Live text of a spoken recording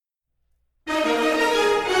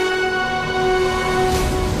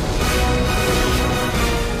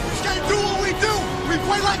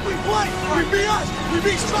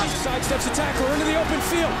Sidesteps a tackler into the open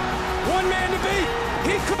field. One man to beat.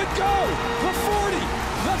 He could go. The 40,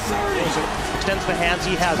 the 30. Wilson extends the hands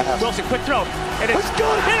he has. Wilson, quick throw. And it's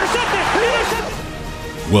good.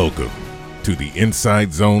 Intercepted. Welcome to the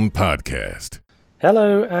Inside Zone Podcast.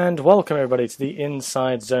 Hello and welcome everybody to the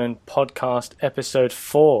Inside Zone Podcast episode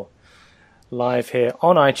 4. Live here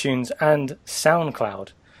on iTunes and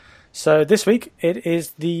SoundCloud. So this week it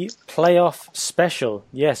is the playoff special.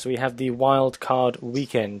 Yes, we have the Wildcard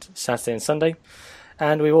weekend, Saturday and Sunday.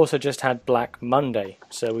 And we've also just had Black Monday.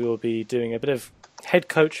 So we will be doing a bit of head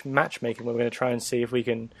coach matchmaking where we're going to try and see if we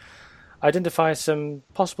can identify some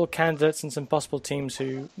possible candidates and some possible teams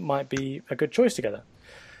who might be a good choice together.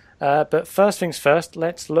 But first things first,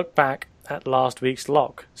 let's look back at last week's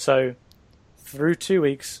lock. So through 2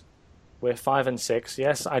 weeks, we're 5-6.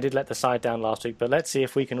 Yes, I did let the side down last week, but let's see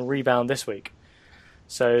if we can rebound this week.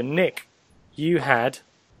 So, Nick, you had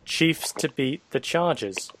Chiefs to beat the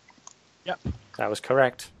Chargers. Yep. That was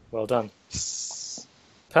correct. Well done.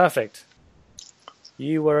 Perfect.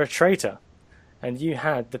 You were a traitor, and you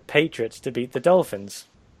had the Patriots to beat the Dolphins.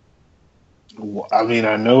 I mean,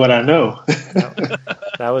 I know what I know.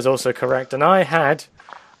 That was also correct. And I had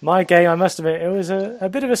my game, I must admit, it was a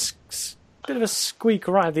bit of a squeak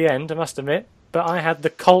right at the end, I must admit, but I had the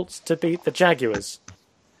Colts to beat the Jaguars.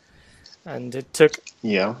 And it took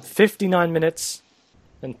 59 minutes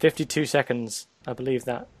and 52 seconds. I believe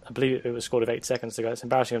it was scored of 8 seconds ago. It's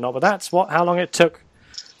embarrassing or not, but that's how long it took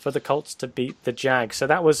for the Colts to beat the Jags. So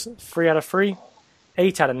that was 3 out of 3,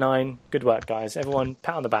 8 out of 9. Good work, guys. Everyone,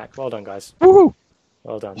 pat on the back. Well done, guys. Woohoo!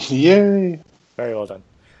 Well done. Yay! Very well done.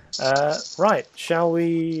 Right, shall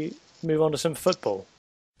we move on to some football?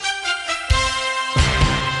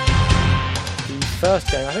 The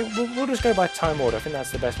first game, I think we'll just go by time order. I think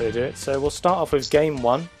that's the best way to do it. So we'll start off with game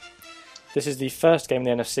 1. This is the first game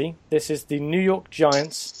in the NFC. This is the New York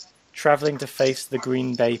Giants travelling to face the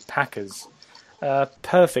Green Bay Packers.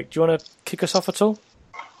 Perfect. Do you want to kick us off at all?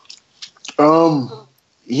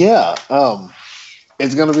 Yeah.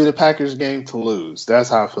 It's going to be the Packers' game to lose. That's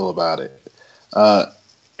how I feel about it.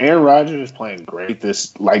 Aaron Rodgers is playing great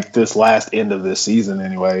this last end of this season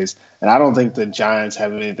anyways, and I don't think the Giants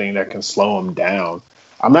have anything that can slow him down.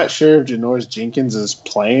 I'm not sure if Janoris Jenkins is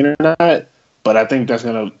playing or not, but I think that's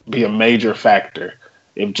going to be a major factor.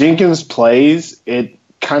 If Jenkins plays, it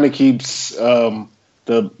kind of keeps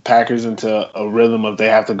the Packers into a rhythm of they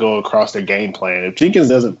have to go across the game plan. If Jenkins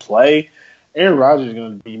doesn't play, Aaron Rodgers is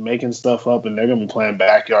going to be making stuff up, and they're going to be playing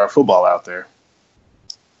backyard football out there.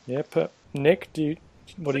 Yeah, but Nick,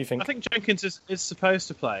 what do you think? I think Jenkins is supposed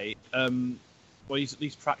to play. Well, he's at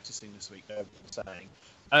least practicing this week, they're saying.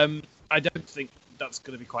 I don't think that's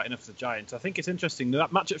going to be quite enough for the Giants. I think it's interesting.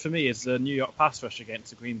 That matchup for me is the New York pass rush against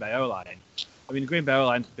the Green Bay O-line. I mean, the Green Bay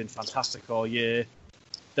O-line's been fantastic all year.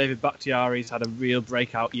 David Bakhtiari's had a real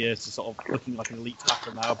breakout year to sort of looking like an elite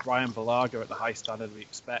tackle now. Brian Bulaga at the high standard we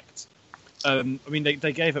expect. I mean,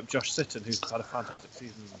 they gave up Josh Sitton, who's had a fantastic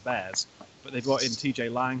season with the Bears, but they brought in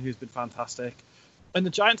TJ Lang, who's been fantastic. And the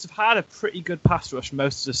Giants have had a pretty good pass rush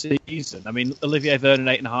most of the season. I mean, Olivier Vernon,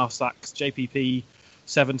 8.5 sacks, JPP,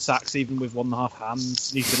 7 sacks, even with 1.5 hands.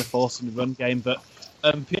 He's been a force in the run game, but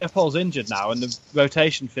Pierre-Paul's injured now, and the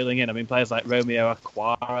rotation filling in. I mean, players like Romeo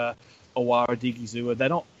Akwara, Owara Digizua, they're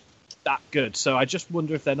not that good. So I just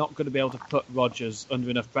wonder if they're not going to be able to put Rodgers under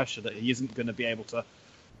enough pressure that he isn't going to be able to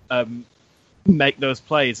make those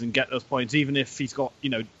plays and get those points, even if he's got,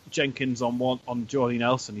 Jenkins on Jordy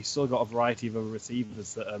Nelson. He's still got a variety of other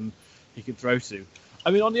receivers that he can throw to.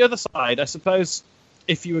 I mean, on the other side, I suppose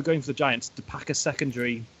if you were going for the Giants, the Packers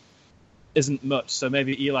secondary isn't much, so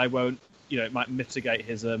maybe Eli won't, it might mitigate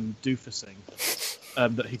his doofusing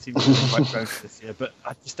that he seems to be quite prone to this year. But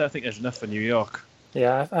I just don't think there's enough for New York.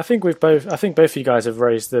 Yeah, I think both of you guys have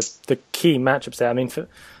raised the key matchups there. I mean, for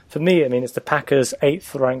me, it's the Packers'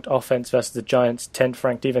 8th ranked offense versus the Giants' 10th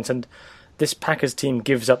ranked defense, and this Packers team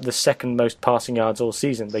gives up the second most passing yards all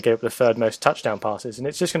season. They gave up the third most touchdown passes, and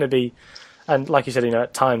it's just going to be, and like you said,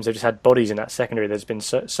 at times they've just had bodies in that secondary that's been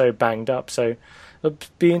so banged up. So it'll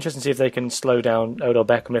be interesting to see if they can slow down Odell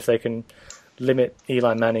Beckham, if they can limit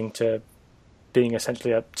Eli Manning to being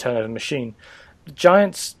essentially a turnover machine. The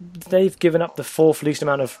Giants, they've given up the 4th least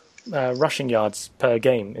amount of rushing yards per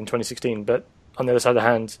game in 2016, but on the other side of the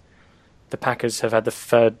hand, the Packers have had the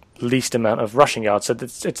 3rd least amount of rushing yards, so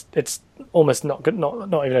it's almost not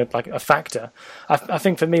even like a factor. I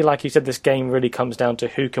think for me, like you said, this game really comes down to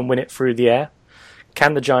who can win it through the air.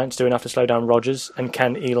 Can the Giants do enough to slow down Rodgers, and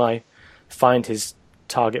can Eli find his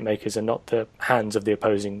target makers and not the hands of the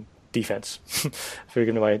opposing defense for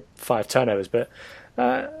giving away 5 turnovers? But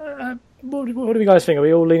what do you guys think? Are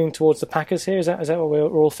we all leaning towards the Packers here? Is that what we're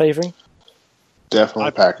all favouring?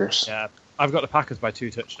 Definitely Packers. Yeah, I've got the Packers by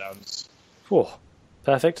 2 touchdowns. Oh,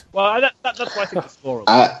 perfect. Well, that's why I think the score.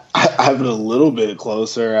 I have it a little bit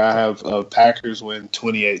closer. I have Packers win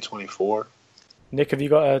 28-24. Nick, have you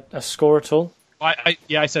got a score at all? I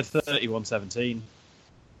said 31-17.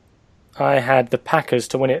 I had the Packers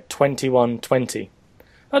to win it 21-20.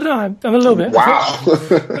 I don't know. I'm a little bit. Wow.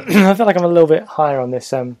 I feel like I'm a little bit higher on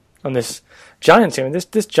this Giants team. And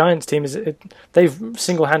this Giants team they've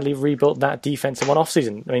single-handedly rebuilt that defense in one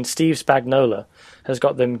off-season. I mean, Steve Spagnuolo has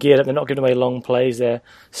got them geared up. They're not giving away long plays. They're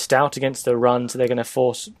stout against the run, so they're going to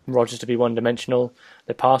force Rodgers to be one-dimensional.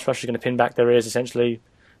 The pass rush is going to pin back their ears. Essentially,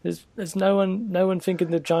 there's no one thinking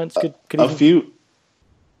the Giants could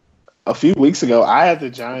A few weeks ago, I had the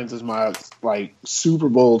Giants as my Super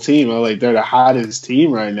Bowl team. I was like, they're the hottest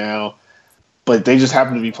team right now, but they just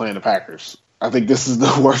happen to be playing the Packers. I think this is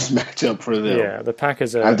the worst matchup for them. Yeah, the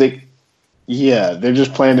Packers are. I think, they're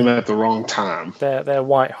just playing them at the wrong time. They're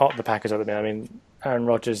white hot. The Packers are. I mean, Aaron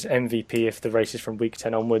Rodgers MVP if the race is from week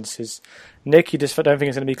 10 onwards. Nick, you just don't think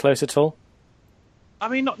it's going to be close at all? I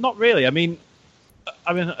mean, not really. I mean,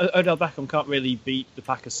 Odell Beckham can't really beat the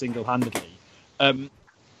Packers single-handedly.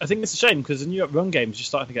 I think it's a shame because the New York run game is just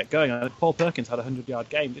starting to get going. Paul Perkins had a 100-yard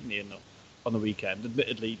game, didn't he, on the weekend?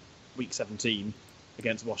 Admittedly, week 17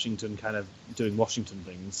 against Washington, kind of doing Washington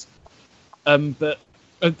things. But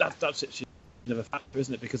that's actually another factor,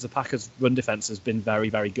 isn't it? Because the Packers' run defense has been very,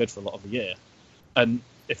 very good for a lot of the year. And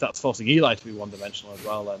if that's forcing Eli to be one-dimensional as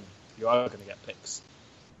well, then you are going to get picks.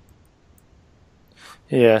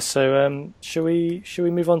 Yeah, so should we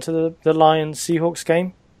move on to the Lions-Seahawks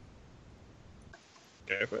game?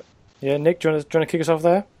 Go for it. Yeah, Nick, do you want to kick us off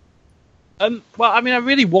there? Well, I mean, I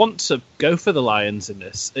really want to go for the Lions in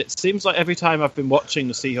this. It seems like every time I've been watching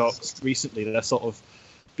the Seahawks recently, they're sort of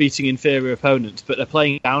beating inferior opponents, but they're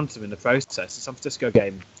playing down to them in the process. The San Francisco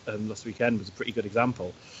game last weekend was a pretty good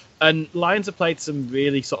example. And Lions have played some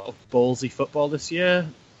really sort of ballsy football this year.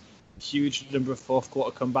 Huge number of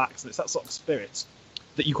fourth-quarter comebacks, and it's that sort of spirit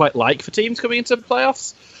that you quite like for teams coming into the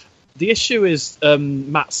playoffs. The issue is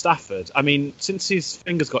Matt Stafford. I mean, since his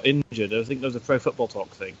fingers got injured, I think there was a Pro Football Talk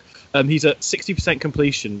thing. He's at 60%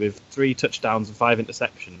 completion with 3 touchdowns and 5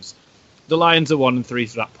 interceptions. The Lions are 1-3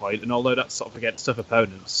 to that point, and although that's sort of against tough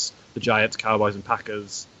opponents, the Giants, Cowboys, and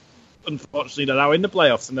Packers, unfortunately they're now in the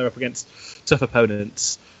playoffs and they're up against tough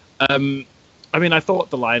opponents. I mean, I thought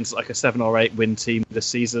the Lions were like a 7 or 8 win team this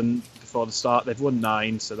season before the start. They've won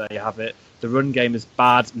 9, so there you have it. The run game is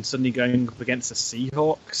bad, and suddenly going up against the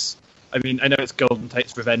Seahawks. I mean, I know it's Golden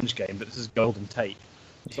Tate's revenge game, but this is Golden Tate.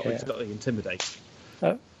 It's not exactly intimidating.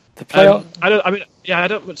 The playoff. I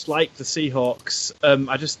don't much like the Seahawks.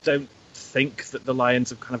 I just don't think that the Lions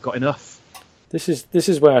have kind of got enough. This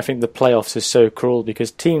is where I think the playoffs is so cruel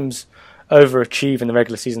because teams overachieve in the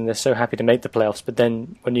regular season. They're so happy to make the playoffs, but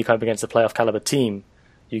then when you come up against a playoff caliber team,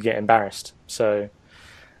 you get embarrassed. So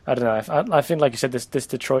I don't know. I think, like you said, this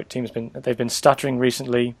Detroit team's been stuttering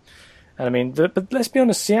recently. And I mean, but let's be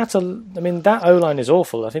honest, Seattle. I mean, that O-line is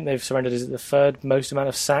awful. I think they've surrendered the 3rd most amount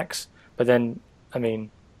of sacks. But then, I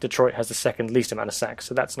mean, Detroit has the 2nd least amount of sacks,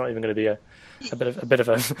 so that's not even going to be a bit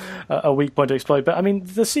of a weak point to exploit. But I mean,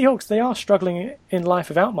 the Seahawks, they are struggling in life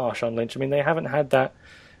without Marshawn Lynch. I mean, they haven't had that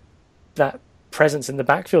presence in the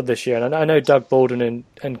backfield this year. And I know Doug Baldwin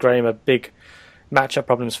and Graham are big matchup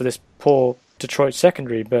problems for this poor Detroit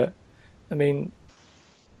secondary. But I mean,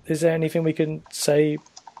 is there anything we can say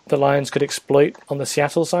the Lions could exploit on the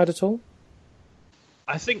Seattle side at all?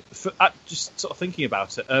 I think, just sort of thinking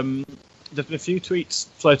about it, there's been a few tweets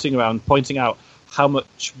floating around pointing out how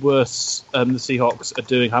much worse the Seahawks are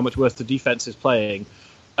doing, how much worse the defense is playing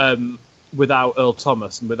without Earl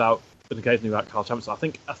Thomas and occasionally without Carl Chancellor.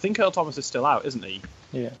 I think Earl Thomas is still out, isn't he?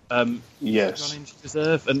 Yeah. Yes.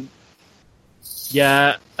 Reserve, and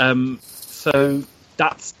so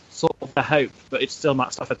that's sort of the hope, but it's still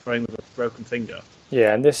Matt Stafford throwing with a broken finger.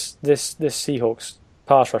 Yeah, and this Seahawks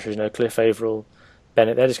pass rushers, Cliff Averill,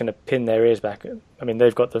 Bennett, they're just going to pin their ears back. I mean,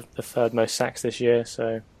 they've got the 3rd most sacks this year,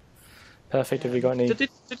 so perfect. Have you got any?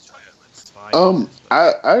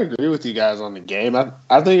 I agree with you guys on the game.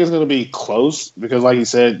 I think it's going to be close because, like you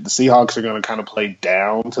said, the Seahawks are going to kind of play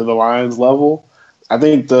down to the Lions level. I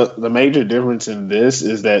think the major difference in this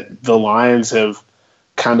is that the Lions have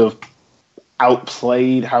kind of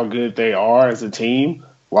outplayed how good they are as a team,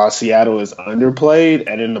 while Seattle is underplayed.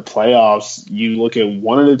 And in the playoffs, you look at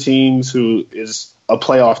one of the teams who is a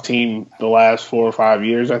playoff team the last 4 or 5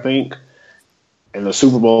 years, I think, and the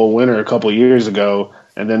Super Bowl winner a couple of years ago,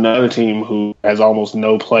 and then the other team who has almost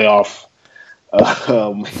no playoff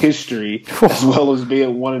history, as well as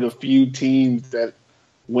being one of the few teams that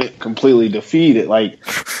went completely defeated. Like,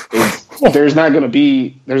 there's not going to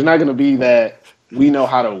be that we know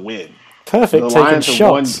how to win. Perfect taking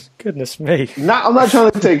shots. Goodness me. I'm not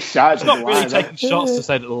trying to take shots. It's not really taking shots to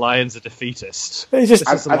say that the Lions are defeatist. I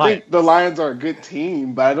think the Lions are a good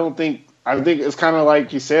team, but I think it's kind of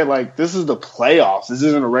like you said, like, this is the playoffs. This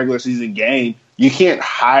isn't a regular season game. You can't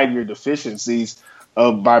hide your deficiencies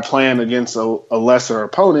by playing against a lesser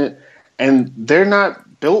opponent, and they're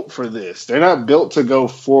not built for this. They're not built to go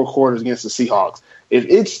 4 quarters against the Seahawks. If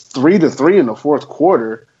it's 3-3 in the fourth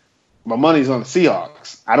quarter, my money's on the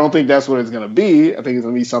Seahawks. I don't think that's what it's going to be. I think it's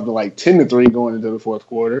going to be something like 10-3 going into the fourth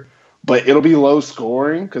quarter, but it'll be low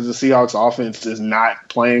scoring because the Seahawks offense is not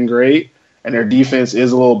playing great, and their defense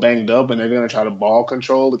is a little banged up, and they're going to try to ball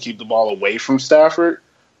control to keep the ball away from Stafford.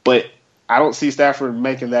 But I don't see Stafford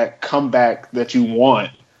making that comeback that you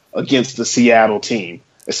want against the Seattle team,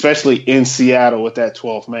 especially in Seattle with that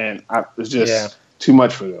 12th man. It's just too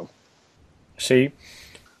much for them. See,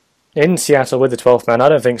 in Seattle with the 12th man, I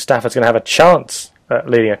don't think Stafford's going to have a chance at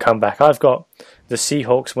leading a comeback. I've got the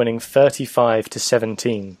Seahawks winning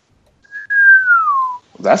 35-17.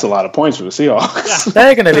 That's a lot of points for the Seahawks. Yeah.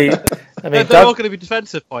 They're going to be... I mean, they're all going to be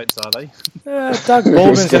defensive points, are they? Doug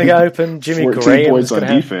Baldwin's going to get open. Jimmy 14 Graham's points going on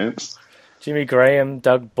to have... defense. Jimmy Graham,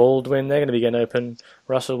 Doug Baldwin, they're going to be getting open.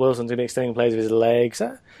 Russell Wilson's going to be extending plays with his legs.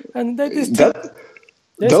 And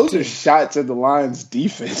those are shots at the Lions'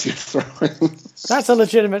 defense you're throwing. That's a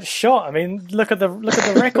legitimate shot. I mean, look at the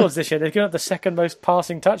records this year. They've given up the second most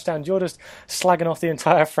passing touchdowns. You're just slagging off the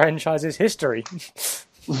entire franchise's history.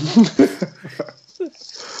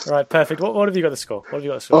 Right, perfect. What have you got the score? I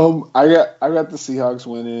got the Seahawks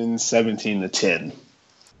winning 17-10.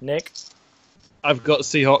 Nick? I've got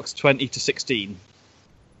Seahawks 20-16.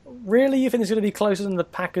 Really? You think it's going to be closer than the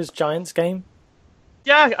Packers-Giants game?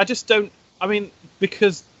 Yeah, I just don't... I mean,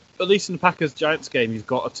 because at least in the Packers-Giants game, you've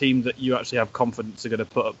got a team that you actually have confidence are going to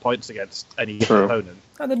put up points against any opponent.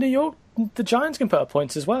 And the Giants can put up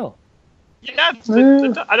points as well. Yeah,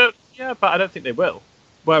 but I don't think they will.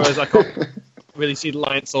 Whereas I can't really see the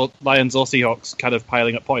Lions or Seahawks kind of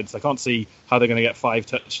piling up points. I can't see how they're going to get 5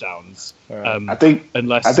 touchdowns. Right.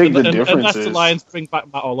 Unless the Lions bring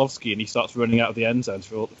back Matt Orlovsky and he starts running out of the end zones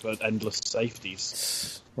for endless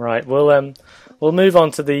safeties. Right. We'll move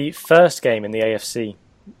on to the first game in the AFC.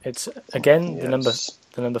 It's again the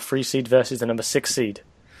number 3 seed versus the number 6 seed.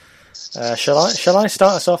 Shall I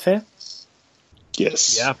start us off here?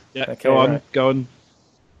 Yes. Yeah. Okay, go on.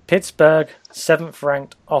 Pittsburgh 7th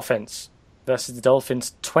ranked offense versus the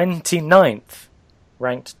Dolphins 29th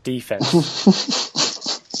ranked defense.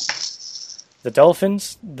 The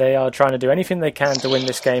Dolphins, they are trying to do anything they can to win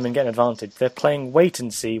this game and get an advantage. They're playing wait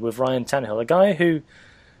and see with Ryan Tannehill, a guy who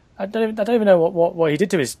I don't even know what he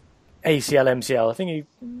did to his ACL, MCL. I think he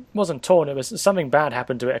wasn't torn. It was something bad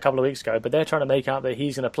happened to it a couple of weeks ago, but they're trying to make out that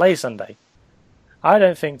he's going to play Sunday. I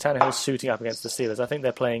don't think Tannehill's suiting up against the Steelers. I think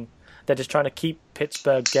they're just trying to keep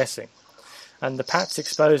Pittsburgh guessing. And the Pats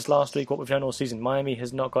exposed last week what we've known all season. Miami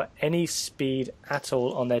has not got any speed at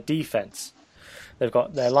all on their defense. They've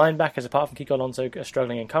got their linebackers, apart from Kiko Alonso, are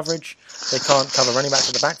struggling in coverage. They can't cover running backs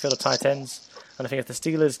at the backfield or tight ends. And I think if the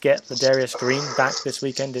Steelers get the Darius Green back this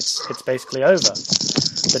weekend, it's basically over.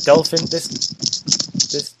 The Dolphins,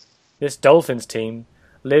 this Dolphins team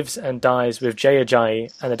lives and dies with Jay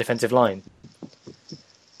Ajayi and the defensive line.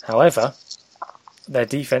 However, their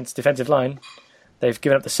defensive line, they've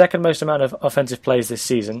given up the second most amount of offensive plays this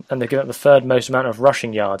season, and they've given up the third most amount of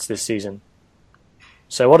rushing yards this season.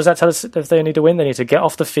 So what does that tell us if they need to win? They need to get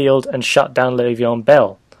off the field and shut down Le'Veon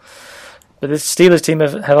Bell. But the Steelers team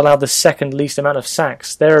have allowed the second least amount of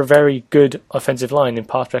sacks. They're a very good offensive line in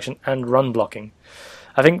pass protection and run blocking.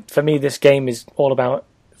 I think for me this game is all about,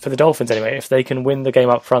 for the Dolphins anyway, if they can win the game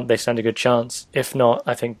up front, they stand a good chance. If not,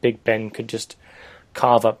 I think Big Ben could just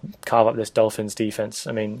carve up this Dolphins defense.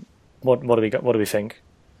 I mean, what do we got? What do we think?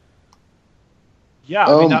 Yeah,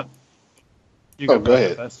 I mean that. You go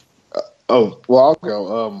ahead. First. Well, I'll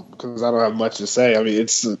go because I don't have much to say. I mean,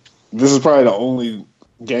 this is probably the only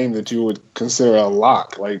game that you would consider a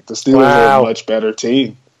lock. Like, the Steelers are a much better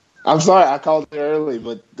team. I'm sorry I called it early,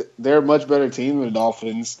 but they're a much better team than the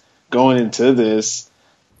Dolphins going into this.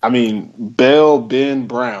 I mean, Bell, Ben,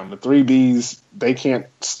 Brown, the 3 Bs, they can't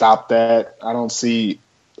stop that. I'm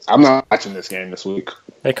not watching this game this week.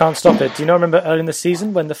 They can't stop it. Do you not remember early in the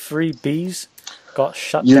season when the 3 Bs got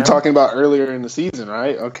shut down? You're talking about earlier in the season,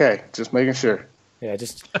 right? Okay, just making sure. Yeah,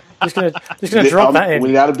 just gonna drop that in.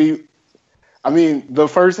 We got to be. I mean, the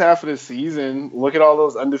first half of the season, look at all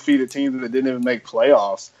those undefeated teams that didn't even make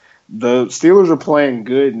playoffs. the Steelers are playing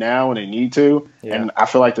good now and they need to, Yeah. and I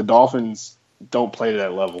feel like the Dolphins don't play to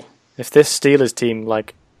that level. If this Steelers team,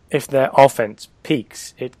 like, if their offense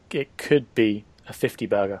peaks, it could be a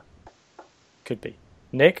 50-burger. Could be.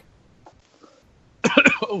 Nick?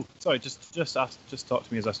 Oh, sorry. Just talk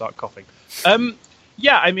to me as I start coughing.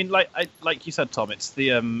 Yeah, I mean, like you said, Tom, it's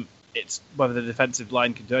whether the defensive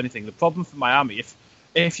line can do anything. The problem for Miami,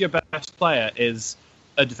 if your best player is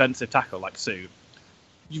a defensive tackle like Sue,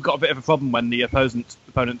 you've got a bit of a problem when the opponent's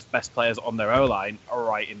best players on their O-line are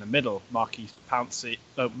right in the middle. Maurice Pouncey.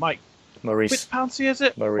 Which Pouncey is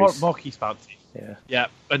it? Maurice Pouncey. Yeah. Yeah,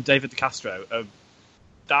 and David DeCastro are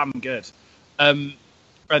damn good.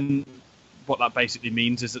 And what that basically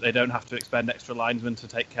means is that they don't have to expend extra linemen to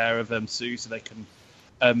take care of Sue, so they can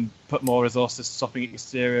put more resources stopping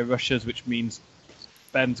exterior rushes, which means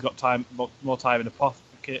Ben's got more time in the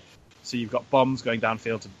pocket. So you've got bombs going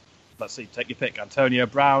downfield to, let's see, take your pick: Antonio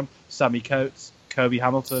Brown, Sammy Coates, Kobe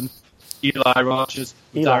Hamilton, Eli Rogers,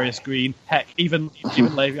 Darius Green, heck, even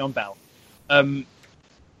Le'Veon Bell.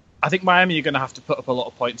 I think Miami are going to have to put up a lot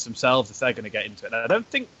of points themselves if they're going to get into it. And I don't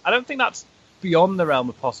think that's beyond the realm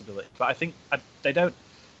of possibility. But I think they don't.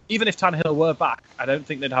 Even if Tannehill were back, I don't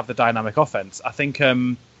think they'd have the dynamic offense. I think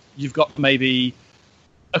you've got maybe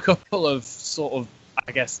a couple of sort of,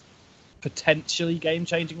 I guess, potentially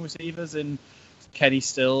game-changing receivers in Kenny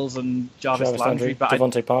Stills and Jarvis Landry. But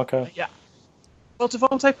Devontae Parker. Yeah. Well,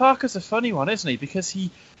 Devontae Parker's a funny one, isn't he? Because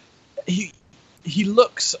he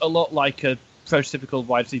looks a lot like a prototypical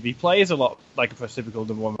wide receiver. He plays a lot like a prototypical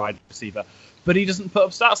number one wide receiver, but he doesn't put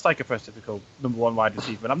up stats like a prototypical number one wide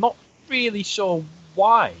receiver. And I'm not really sure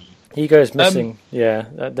why. He goes missing.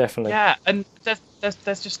 Definitely. Yeah, and there's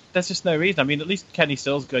just no reason. I mean, at least Kenny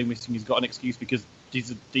Stills going missing. He's got an excuse because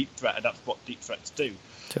he's a deep threat, and that's what deep threats do.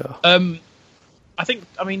 Sure. I think.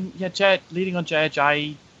 I mean, leading on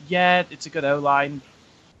J.J. Yeah, it's a good O-line.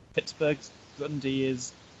 Pittsburgh's Gundy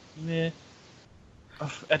is. Meh.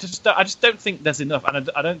 I just don't think there's enough, and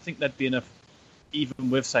I don't think there'd be enough, even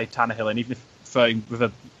with say Tannehill, and even if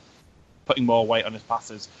putting more weight on his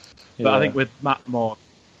passes. But I think with Matt Moore,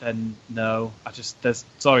 then no.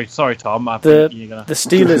 Sorry, Tom. I think the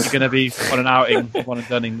Steelers are going to be on an outing, one and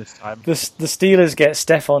doneing this time. The Steelers get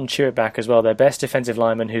Stephon Tuitt back as well, their best defensive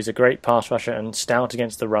lineman, who's a great pass rusher and stout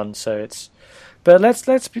against the run. So it's. But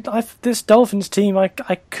this Dolphins team, I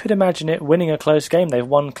could imagine it winning a close game. They've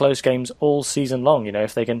won close games all season long. You know,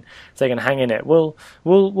 if they can hang in it, we'll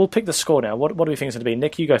pick the score now. What do we think it's going to be?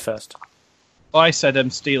 Nick, you go first. I said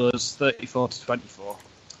Steelers 34-24.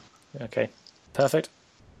 Okay, perfect.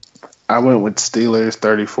 I went with Steelers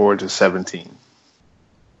 34-17.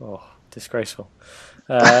 Oh, disgraceful.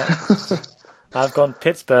 I've gone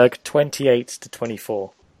Pittsburgh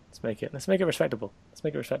 28-24. Let's make it respectable.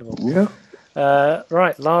 Yeah.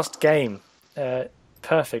 Right, last game.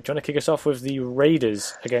 Perfect. Do you want to kick us off with the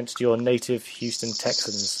Raiders against your native Houston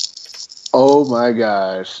Texans? Oh my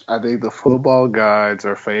gosh. I think the football gods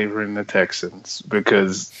are favoring the Texans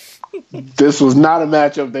because this was not a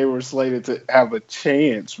matchup they were slated to have a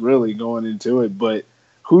chance really going into it. But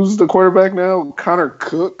who's the quarterback now? Connor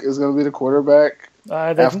Cook is going to be the quarterback.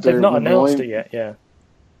 They've not announced it yet, yeah.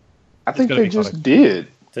 I think they just did.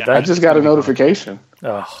 I just got a notification.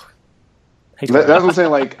 Oh. That's what I'm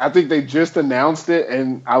saying. Like, I think they just announced it,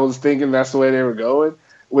 and I was thinking that's the way they were going.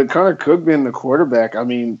 With Connor Cook being the quarterback, I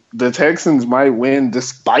mean, the Texans might win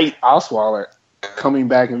despite Osweiler coming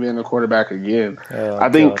back and being the quarterback again. I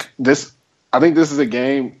think this is a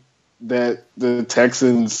game that the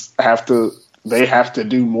Texans have to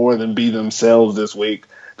do more than be themselves this week.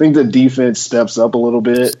 I think the defense steps up a little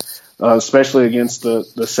bit, especially against the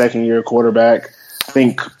second-year quarterback. I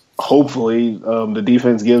think hopefully the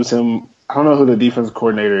defense gives him – I don't know who the defensive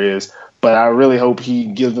coordinator is, but I really hope he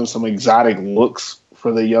gives them some exotic looks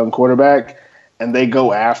for the young quarterback, and they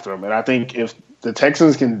go after him. And I think if the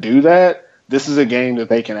Texans can do that, this is a game that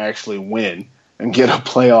they can actually win and get a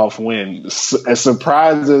playoff win. As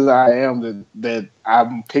surprised as I am that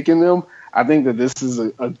I'm picking them, I think that this is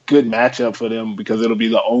a good matchup for them because it'll be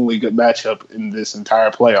the only good matchup in this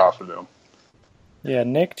entire playoff for them. Yeah,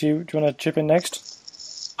 Nick, do you want to chip in next?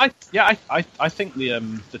 I think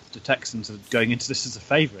the Texans are going into this as the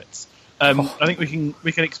favourites. I think we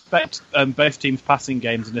can expect both teams' passing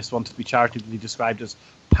games in this one to be charitably described as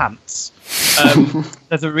pants.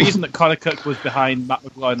 There's a reason that Connor Cook was behind Matt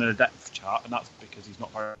McGloin in a depth chart, and that's because he's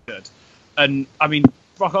not very good. And I mean,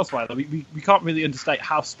 Brock Osweiler, we can't really understate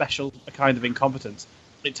how special a kind of incompetence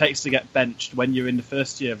it takes to get benched when you're in the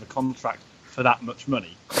first year of a contract for that much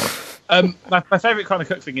money. My favourite Connor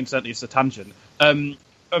Cook thing, incidentally, is a tangent.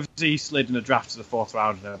 obviously he slid in the draft to the 4th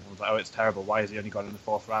round, and everyone was like, "Oh, it's terrible. Why has he only gone in the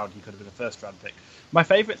 4th round? He could have been a first-round pick." My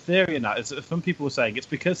favourite theory in that is that some people were saying it's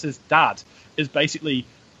because his dad is basically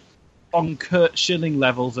on Kurt Schilling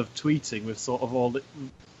levels of tweeting, with sort of all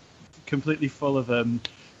completely full of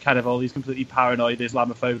kind of all these completely paranoid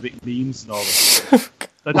Islamophobic memes and all this. So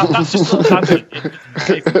that's just a little tangent.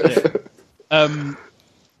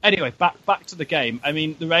 Anyway, back to the game. I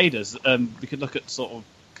mean, the Raiders. We could look at sort of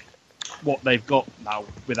what they've got now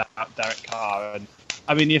without Derek Carr, and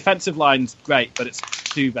I mean the offensive line's great, but it's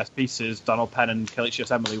 2 best pieces, Donald Penn and Kelechi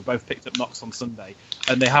Osemele, who both picked up knocks on Sunday,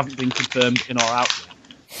 and they haven't been confirmed in or out yet.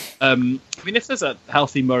 I mean, if there's a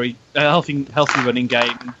healthy running game, led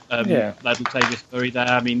Latavius Murray there.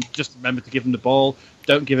 I mean, just remember to give him the ball.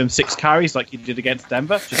 Don't give him 6 carries like you did against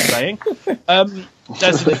Denver. Just saying.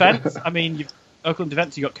 There's the defense. I mean, Oakland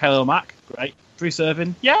defense. You got Khalil Mack, great. Bruce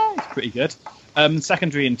Irvin, yeah, he's pretty good.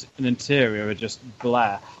 Secondary and interior are just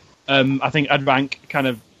Blair. I think I'd rank kind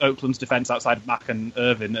of Oakland's defense outside of Mack and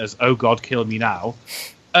Irvin as "Oh God, kill me now."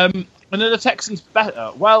 And then the Texans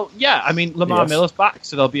better. Well, yeah, I mean, Lamar Miller's back,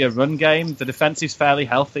 so there'll be a run game. The defense is fairly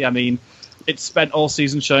healthy. I mean, it's spent all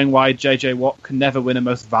season showing why J.J. Watt can never win a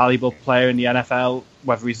most valuable player in the NFL,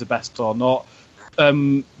 whether he's the best or not.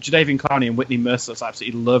 Jadeveon Clowney and Whitney Merciless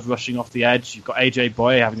absolutely love rushing off the edge. You've got A.J.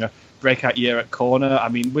 Boye having a breakout year at corner. I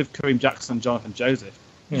mean, with Kareem Jackson and Jonathan Joseph,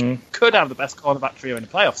 you could have the best cornerback trio in the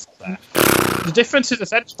playoffs there. The difference is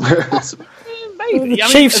essentially possibly, maybe. The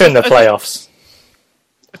Chiefs are in the playoffs.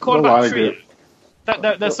 A cornerback trio.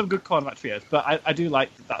 There's some good cornerback trios, but I do like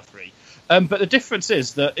that 3. But the difference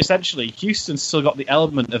is that essentially Houston's still got the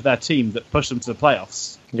element of their team that pushed them to the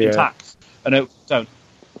playoffs intact, and Oakland don't.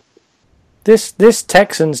 This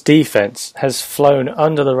Texans defense has flown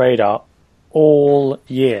under the radar all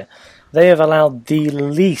year. They have allowed the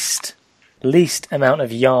least amount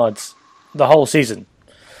of yards the whole season.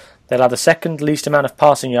 They allow the 2nd least amount of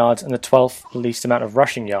passing yards and the 12th least amount of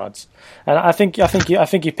rushing yards. And I think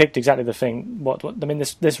you picked exactly the thing. What I mean,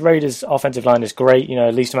 this Raiders offensive line is great. You know,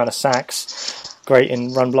 least amount of sacks, great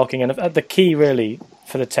in run blocking, and the key really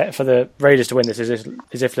for the Raiders to win this is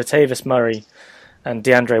if Latavius Murray and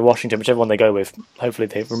DeAndre Washington, whichever one they go with, hopefully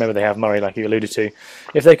they have Murray like you alluded to.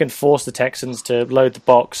 If they can force the Texans to load the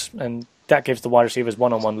box, and that gives the wide receivers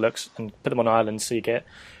one-on-one looks and put them on islands, so you get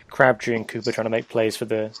Crabtree and Cooper trying to make plays for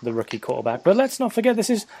the rookie quarterback. But let's not forget,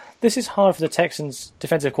 this is hard for the Texans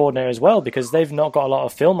defensive coordinator as well, because they've not got a lot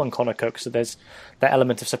of film on Connor Cook, so there's that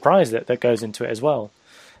element of surprise that goes into it as well.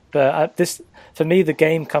 But for me, the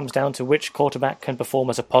game comes down to which quarterback can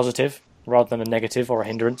perform as a positive rather than a negative or a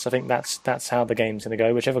hindrance. I think that's how the game's going to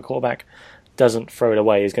go. Whichever quarterback doesn't throw it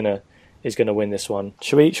away is going to win this one.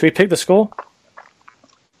 Should we pick the score?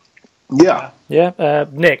 Yeah. Yeah.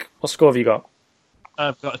 Nick, what score have you got?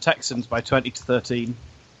 I've got the Texans by 20-13.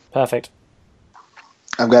 Perfect.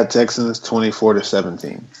 I've got Texans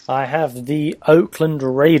 24-17. I have the Oakland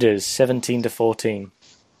Raiders 17-14.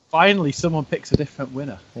 Finally, someone picks a different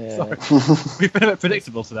winner. Yeah. Sorry. We've been a bit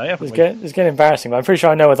predictable today, haven't we? It's getting embarrassing, but I'm pretty sure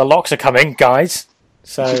I know where the locks are coming, guys.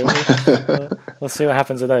 So we'll see what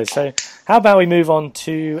happens with those. So how about we move on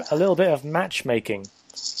to a little bit of matchmaking?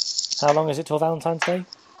 How long is it till Valentine's Day?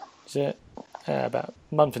 Is it about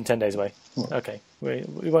a month and 10 days away? Okay, we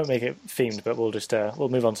won't make it themed, but we'll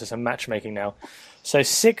move on to some matchmaking now. So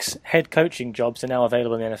 6 head coaching jobs are now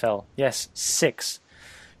available in the NFL. Yes, 6.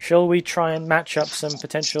 Shall we try and match up some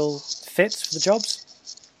potential fits for the jobs?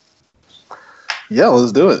 Yeah,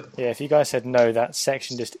 let's do it. Yeah, if you guys said no, that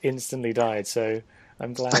section just instantly died. So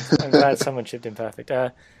I'm glad someone chipped in perfect.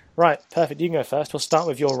 Right, perfect. You can go first. We'll start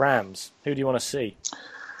with your Rams. Who do you want to see,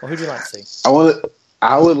 or who do you like to see?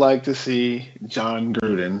 I would like to see John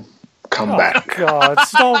Gruden come back. God,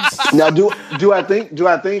 stop. Now, do I think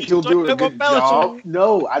he'll do a good job?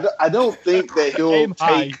 No, I don't think that he'll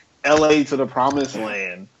take LA to the promised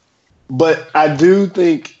land. But I do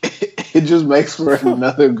think it just makes for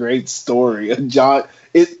another great story. I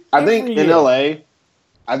think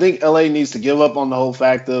LA needs to give up on the whole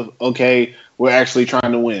fact of, okay, we're actually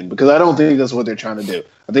trying to win, because I don't think that's what they're trying to do.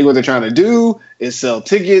 I think what they're trying to do is sell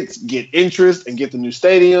tickets, get interest, and get the new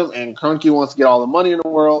stadium. And Kroenke wants to get all the money in the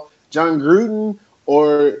world. John Gruden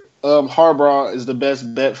or Harbaugh is the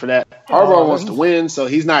best bet for that. Harbaugh wants to win, so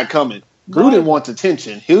he's not coming. Gruden wants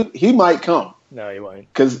attention. He might come. No, he won't.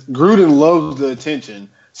 Because Gruden loves the attention.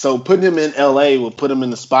 So putting him in L.A. will put him in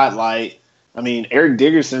the spotlight. I mean, Eric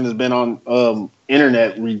Dickerson has been on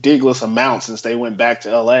internet ridiculous amounts since they went back to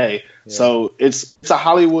L.A. Yeah. So it's a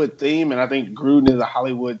Hollywood theme, and I think Gruden is a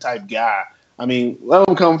Hollywood type guy. I mean, let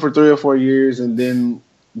him come for 3 or 4 years and then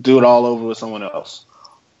do it all over with someone else.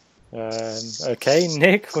 Okay,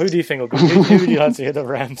 Nick, who do you think will be? Who would you like to hear the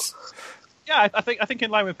Rams? Yeah, I think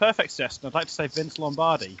in line with perfect suggestion, I'd like to say Vince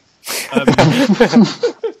Lombardi. They're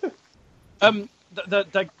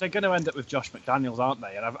going to end up with Josh McDaniels, aren't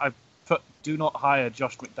they? And I've put do not hire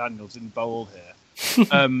Josh McDaniels in bold here,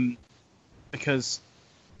 because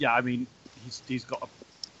I mean he's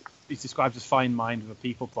described as fine mind with a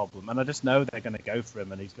people problem, and I just know they're going to go for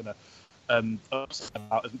him, and he's going to upset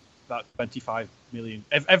about 25 million.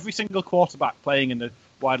 Every single quarterback playing in the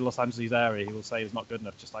wider Los Angeles area, he will say is not good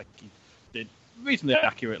enough, just like he did reasonably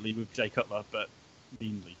accurately with Jay Cutler, but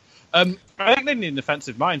meanly. I think they need an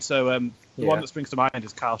offensive mind, so the one that springs to mind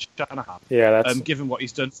is Kyle Shanahan. Yeah, that's... given what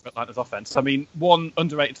he's done for Atlanta's offense. I mean, one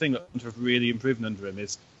underrated thing that Atlanta have really improved under him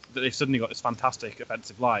is that they've suddenly got this fantastic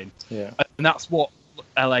offensive line. Yeah. And that's what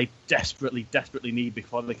LA desperately need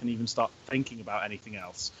before they can even start thinking about anything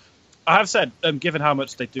else. I have said, given how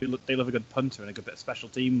much they love a good punter and a good bit of special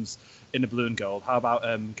teams in the blue and gold, how about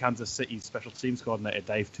Kansas City's special teams coordinator,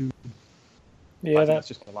 Dave Toon? Yeah, that's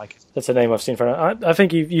just gonna like it. That's a name I've seen for. I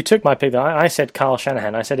think you took my pick. I said Kyle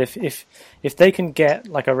Shanahan. I said if they can get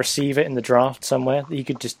like a receiver in the draft somewhere, you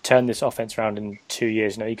could just turn this offense around in 2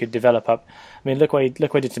 years. You could develop up. I mean, look what he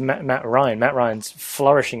did to Matt Ryan. Matt Ryan's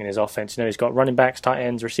flourishing in his offense. He's got running backs, tight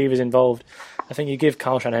ends, receivers involved. I think you give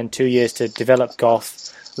Kyle Shanahan 2 years to develop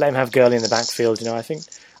Goff, let him have Gurley in the backfield. I think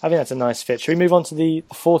that's a nice fit. Should we move on to the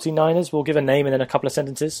 49ers? We'll give a name and then a couple of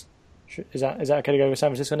sentences. Is that okay to go with San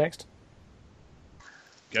Francisco next?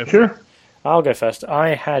 Go sure. I'll go first.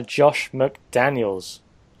 I had Josh McDaniels.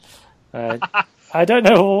 I don't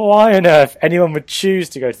know why on earth anyone would choose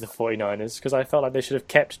to go to the 49ers, because I felt like they should have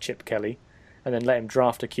kept Chip Kelly and then let him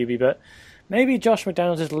draft a QB. But maybe Josh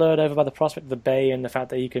McDaniels is lured over by the prospect of the Bay and the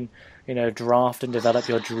fact that you can, draft and develop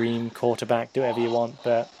your dream quarterback, do whatever you want.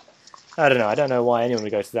 But I don't know. I don't know why anyone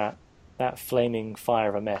would go to that flaming fire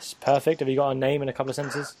of a mess. Perfect. Have you got a name and a couple of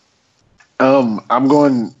sentences? I'm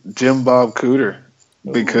going Jim Bob Cooter.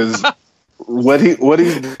 Because what he's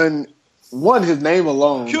done, his name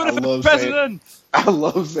alone, I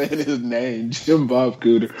love saying his name, Jim Bob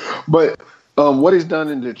Cooter. But what he's done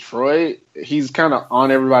in Detroit, he's kind of on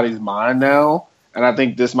everybody's mind now, and I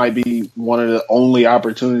think this might be one of the only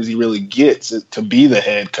opportunities he really gets to be the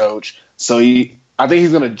head coach. So I think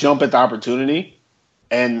he's going to jump at the opportunity,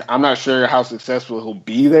 and I'm not sure how successful he'll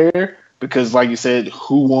be there. Because, like you said,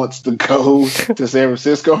 who wants to go to San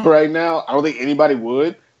Francisco right now? I don't think anybody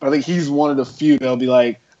would. But I think he's one of the few that'll be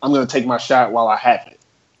like, I'm going to take my shot while I have it.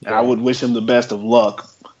 And I would wish him the best of luck.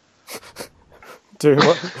 Dude,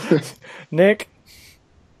 what? Nick?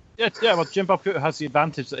 Yeah, well, Jim Bob Cooter has the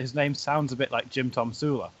advantage that his name sounds a bit like Jim Tom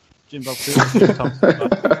Sula. Jim Bob Cooter, Jim Tom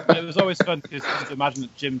Sula. It was always fun to imagine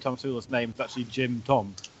that Jim Tom Sula's name is actually Jim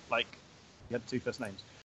Tom. Like, he had two first names.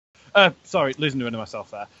 Sorry, losing the wind of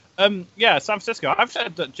myself there. San Francisco. I've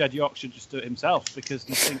said that Jed York should just do it himself because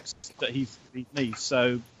he thinks that he's me,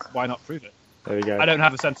 so why not prove it? There we go. I don't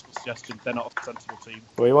have a sensible suggestion. They're not a sensible team.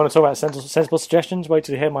 Well, you want to talk about sensible suggestions? Wait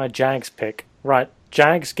till you hear my Jags pick. Right,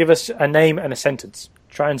 Jags, give us a name and a sentence.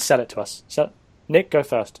 Try and sell it to us. So, Nick, go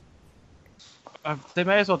first. They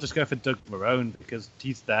may as well just go for Doug Marrone because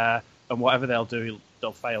he's there, and whatever they'll do,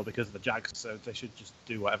 they'll fail because of the Jags, so they should just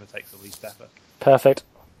do whatever takes the least effort. Perfect.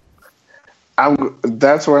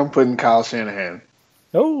 That's where I'm putting Kyle Shanahan.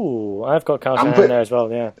 Oh, I've got Kyle Shanahan there as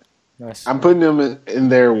well, yeah. Nice. I'm putting him in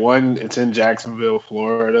there. One, it's in Jacksonville,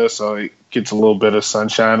 Florida, so it gets a little bit of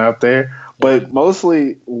sunshine out there. But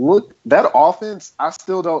mostly, look, that offense, I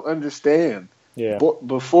still don't understand. Yeah.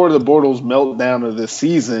 Before the Bortles meltdown of this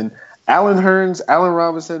season, Allen Hurns, Allen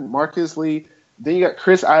Robinson, Marcus Lee, then you got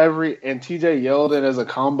Chris Ivory and TJ Yeldon as a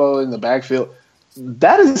combo in the backfield.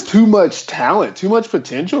 That is too much talent, too much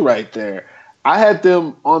potential right there. I had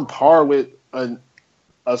them on par with a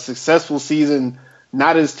successful season,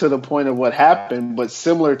 not as to the point of what happened, but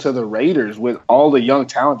similar to the Raiders with all the young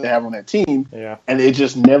talent they have on that team. Yeah. And it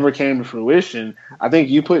just never came to fruition. I think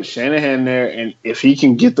you put Shanahan there, and if he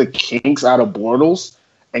can get the kinks out of Bortles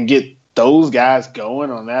and get those guys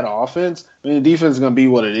going on that offense, I mean, the defense is going to be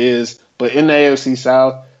what it is. But in the AFC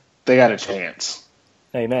South, they got a chance.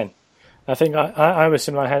 Amen. I think I was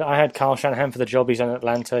similar. I had Kyle Shanahan for the job he's done in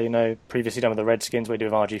Atlanta, previously done with the Redskins, where he did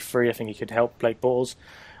with RG3. I think he could help Blake Bortles.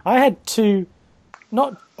 I had two,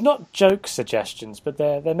 not joke suggestions, but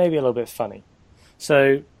they're maybe a little bit funny.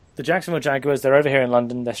 So the Jacksonville Jaguars, they're over here in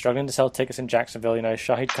London. They're struggling to sell tickets in Jacksonville.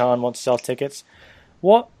 Shahid Khan wants to sell tickets.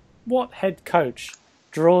 What head coach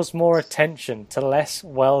draws more attention to less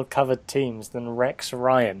well-covered teams than Rex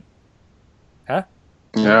Ryan? Huh?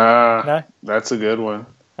 Yeah, No? That's a good one.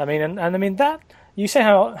 I mean, and I mean that you say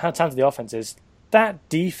how talented the offense is. that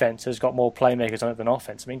defense has got more playmakers on it than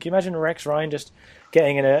offense. I mean, can you imagine Rex Ryan just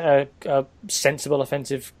getting in a sensible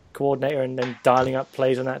offensive coordinator and then dialing up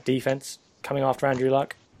plays on that defense, coming after Andrew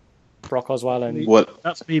Luck, Brock Osweiler, and What?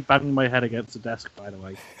 That's me banging my head against the desk, by the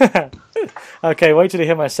way. Okay, wait till you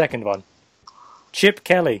hear my second one. Chip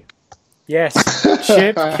Kelly. Yes,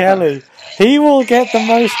 Chip Kelly. He will get the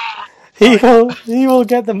most. He will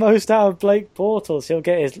get the most out of Blake Bortles. He'll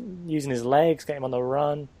get using his legs, get him on the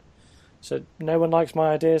run. So no one likes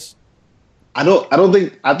my ideas. I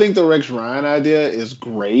think the Rex Ryan idea is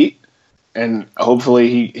great, and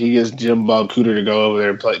hopefully he gets Jim Bob Cooter to go over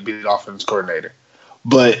there and be the offense coordinator.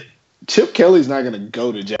 But Chip Kelly's not going to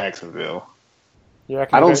go to Jacksonville.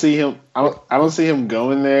 I don't see him. I don't see him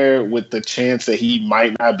going there with the chance that he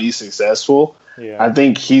might not be successful. Yeah. I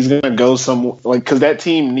think he's going to go because that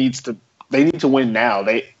team needs to. They need to win now.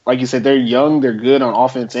 They, like you said, they're young. They're good on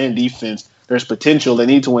offense and defense. There's potential. They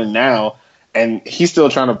need to win now, and he's still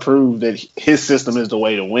trying to prove that his system is the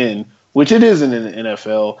way to win, which it isn't in the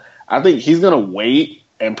NFL. I think he's going to wait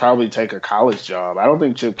and probably take a college job. I don't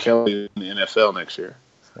think Chip Kelly is in the NFL next year.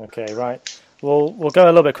 Okay, right. We'll go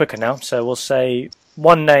a little bit quicker now. So we'll say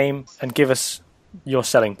one name and give us your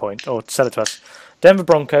selling point, or sell it to us. Denver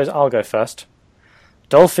Broncos, I'll go first.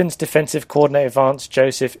 Dolphins defensive coordinator Vance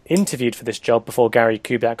Joseph interviewed for this job before Gary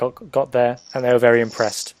Kubiak got there, and they were very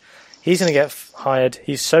impressed. He's going to get hired.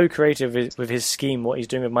 He's so creative with his scheme, what he's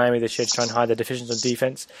doing with Miami this year to try and hide their deficiencies on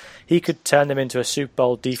defense. He could turn them into a Super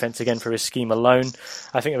Bowl defense again for his scheme alone.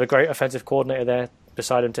 I think of a great offensive coordinator there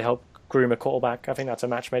beside him to help groom a quarterback. I think that's a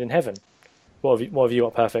match made in heaven. What have you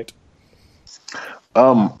got perfect?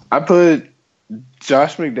 I put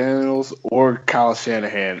Josh McDaniels or Kyle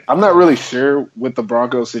Shanahan. I'm not really sure with the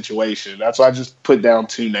Broncos situation. That's why I just put down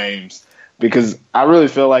two names, because I really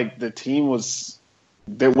feel like the team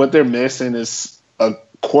what they're missing is a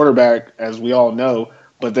quarterback, as we all know,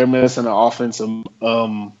 but they're missing an offensive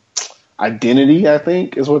identity, I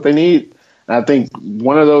think, is what they need. And I think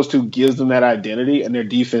one of those two gives them that identity, and their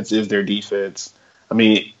defense is their defense. I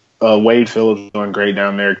mean, Wade Phillips is doing great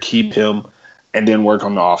down there. Keep him, and then work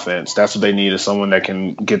on the offense. That's what they need, is someone that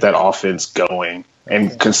can get that offense going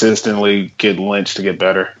and consistently get Lynch to get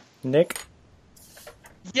better. Nick?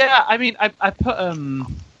 Yeah, I mean, I put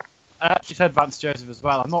I actually said Vance Joseph as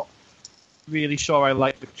well. I'm not really sure I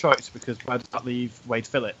like the choice, because where does that leave Wade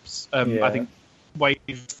Phillips? I think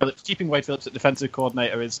keeping Wade Phillips at defensive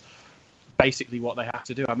coordinator is basically what they have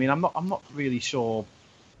to do. I mean, I'm not really sure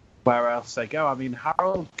where else they go. I mean,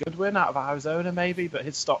 Harold Goodwin out of Arizona maybe, but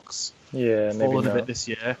his stock's fallen a bit this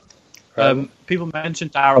year. People mention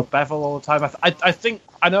Darrell Bevel all the time.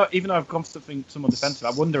 I know, even though I've gone for someone defensive,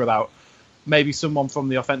 I wonder about maybe someone from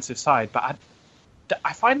the offensive side, but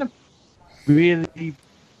I find them really,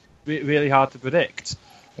 really hard to predict.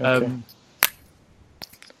 Okay.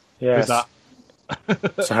 Yes. That?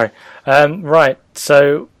 Sorry. Right,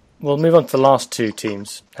 so we'll move on to the last two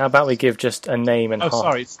teams. How about we give just a name and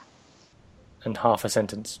half a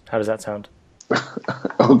sentence? How does that sound?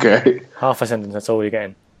 Okay. Half a sentence, that's all you're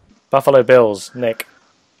getting. Buffalo Bills, Nick.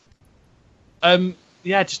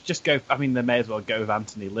 Yeah, just go. I mean, they may as well go with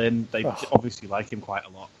Anthony Lynn. They obviously like him quite a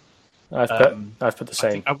lot. I've put the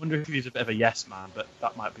same. I wonder if he's a bit of a yes man, but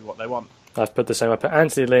that might be what they want. I've put the same. I put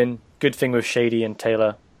Anthony Lynn. Good thing with Shady and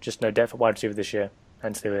Taylor. Just no depth at wide receiver this year.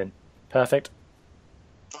 Anthony Lynn. Perfect.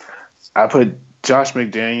 I put Josh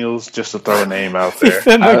McDaniels, just to throw a name out there. You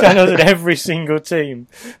put McDaniels in every single team.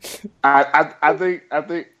 I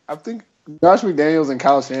think Josh McDaniels and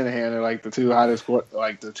Kyle Shanahan are like the two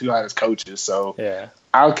hottest coaches. So yeah,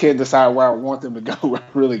 I can't decide where I want them to go. I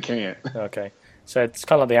really can't. Okay, so it's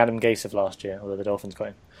kind of like the Adam Gase of last year, although the Dolphins got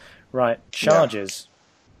him. Right, Chargers.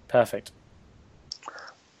 Yeah. Perfect.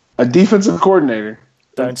 A defensive coordinator.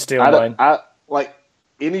 Don't steal mine. I like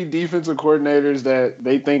any defensive coordinators that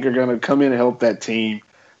they think are going to come in and help that team.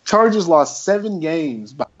 Chargers lost 7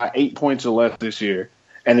 games by 8 points or less this year,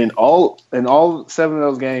 and in all 7 of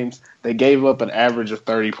those games, they gave up an average of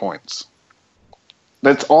 30 points.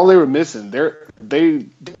 That's all they were missing. They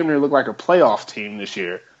didn't look like a playoff team this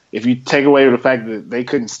year. If you take away the fact that they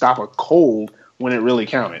couldn't stop a cold when it really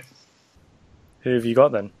counted. Who have you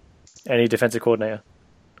got then? Any defensive coordinator?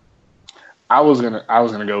 I was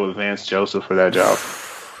gonna go with Vance Joseph for that job.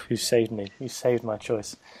 You saved me. You saved my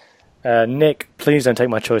choice. Nick, please don't take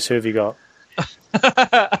my choice. Who have you got?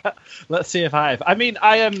 Let's see if I have. I mean,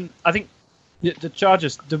 I think the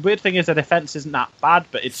Chargers. The weird thing is their defense isn't that bad,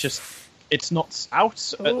 but it's not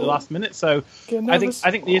out at the last minute. So I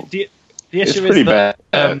think the issue is that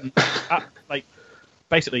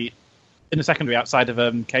basically in the secondary outside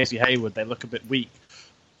of Casey Hayward, they look a bit weak.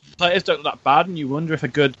 players don't look that bad, and you wonder if a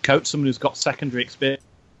good coach, someone who's got secondary experience,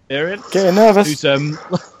 getting nervous,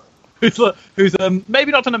 who's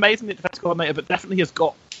maybe not an amazing defense coordinator, but definitely has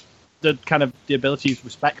got the kind of the abilities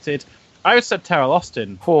respected. I always said Terrell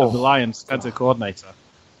Austin, of the Lions defensive coordinator,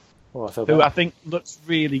 who I think looks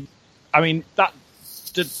really. I mean, that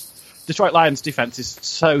Detroit Lions defense is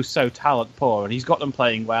so talent poor, and he's got them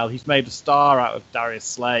playing well. He's made a star out of Darius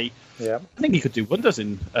Slay. Yeah, I think he could do wonders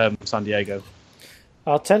in San Diego.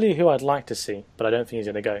 I'll tell you who I'd like to see, but I don't think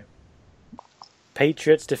he's going to go.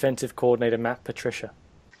 Patriots defensive coordinator Matt Patricia.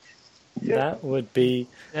 Yeah. That would be.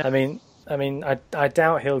 Yeah. I mean, I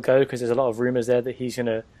doubt he'll go because there's a lot of rumors there that he's going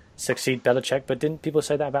to succeed Belichick. But didn't people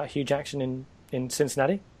say that about Hugh Jackson in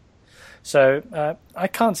Cincinnati? So I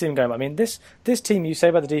can't see him going. I mean, this team, you say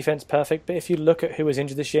about the defense, perfect. But if you look at who was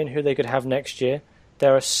injured this year and who they could have next year,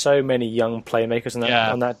 there are so many young playmakers on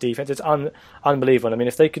that defense. It's unbelievable. I mean,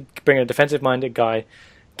 if they could bring a defensive-minded guy,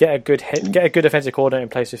 get a good defensive coordinator in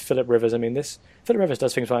place with Phillip Rivers. I mean, Phillip Rivers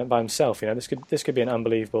does things by himself. You know, this could be an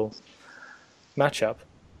unbelievable matchup.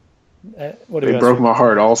 They broke my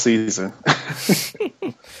heart all season.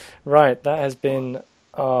 Right, that has been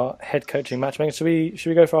our head coaching matchmaking. Should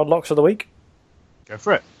we go for our locks of the week? Go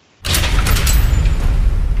for it.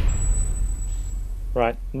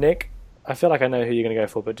 Right, Nick. I feel like I know who you're going to go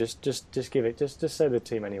for, but just give it. Just say the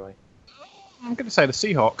team anyway. I'm going to say the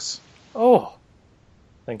Seahawks. Oh,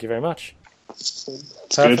 thank you very much. It's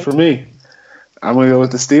good for me. I'm going to go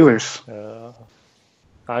with the Steelers.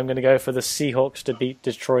 I'm going to go for the Seahawks to beat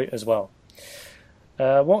Detroit as well.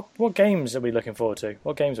 What games are we looking forward to?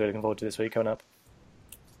 What games are we looking forward to this week coming up?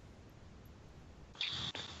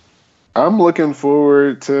 I'm looking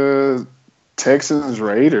forward to Texans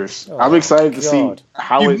Raiders. I'm excited to see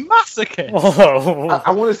how it massacre.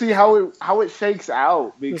 I want to see how it shakes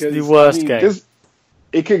out because it's the worst game.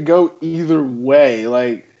 It could go either way.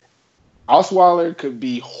 Like Osweiler could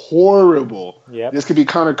be horrible. Yep. This could be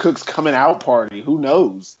Connor Cook's coming out party. Who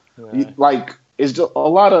knows? Yeah. Like it's just a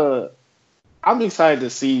lot of. I'm excited to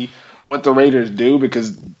see what the Raiders do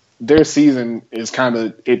because their season is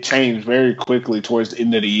it changed very quickly towards the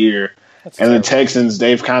end of the year. And the Texans,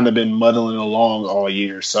 they've kind of been muddling along all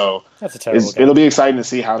year, so that's a terrible game. It'll be exciting to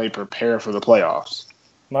see how they prepare for the playoffs.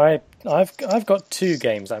 I've got two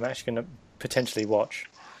games I'm actually going to potentially watch.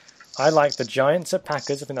 I like the Giants at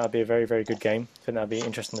Packers. I think that would be a very, very good game. I think that would be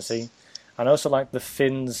interesting to see. And I also like the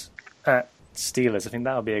Finns at Steelers. I think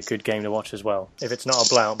that would be a good game to watch as well. If it's not a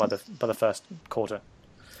blowout by the first quarter,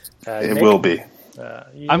 it Nick, will be.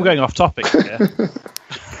 I'm going off topic here.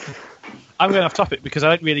 I'm going off topic because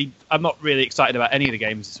I'm not really excited about any of the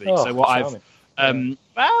games this week. So what I'm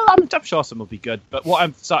sure some will be good. But what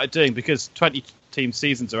I've started doing because 20-team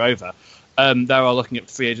seasons are over, they're all looking at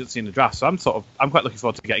free agency and the draft. So I'm quite looking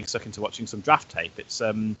forward to getting stuck into watching some draft tape. That's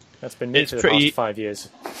been me for the past 5 years.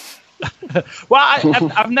 Well,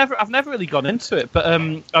 I've never really gone into it, but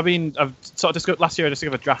I've sort of last year I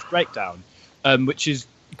discovered a draft breakdown, which is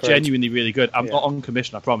genuinely really good. I'm not on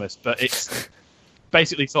commission, I promise, but it's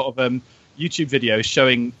basically sort of YouTube videos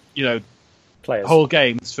showing players, whole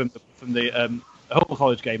games from the whole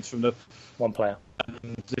college games from the one player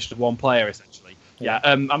position of one player essentially.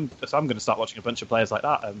 I'm going to start watching a bunch of players like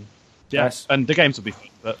that. Nice. And the games will be fun,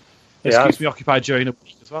 but this keeps me occupied during the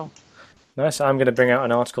week as well. Nice. I'm going to bring out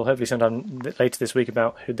an article hopefully sometime later this week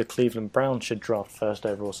about who the Cleveland Browns should draft first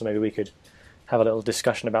overall. So maybe we could have a little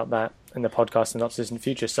discussion about that in the podcast in the not distant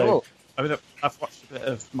future. So. Cool. I've watched a bit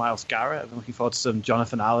of Myles Garrett. I'm looking forward to some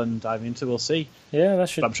Jonathan Allen diving into. We'll see. Yeah, that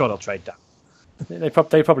should. But I'm sure they'll trade down. They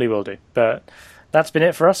probably will do. But that's been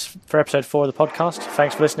it for us for episode 4 of the podcast.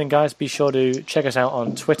 Thanks for listening, guys. Be sure to check us out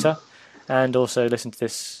on Twitter and also listen to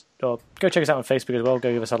this. Or go check us out on Facebook as well.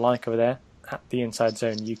 Go give us a like over there at the Inside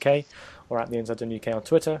Zone UK or at the Inside Zone UK on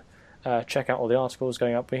Twitter. Check out all the articles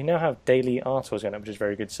going up. We now have daily articles going up, which is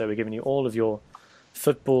very good. So we're giving you all of your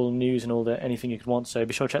football news and anything you could want, so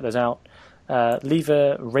be sure to check those out. Leave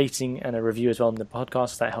a rating and a review as well in the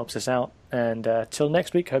podcast. That helps us out. And till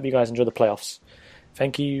next week, hope you guys enjoy the playoffs.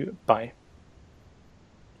 Thank you. Bye.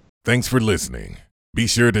 Thanks for listening. Be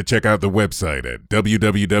sure to check out the website at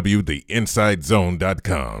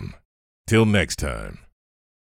www.theinsidezone.com. Till next time.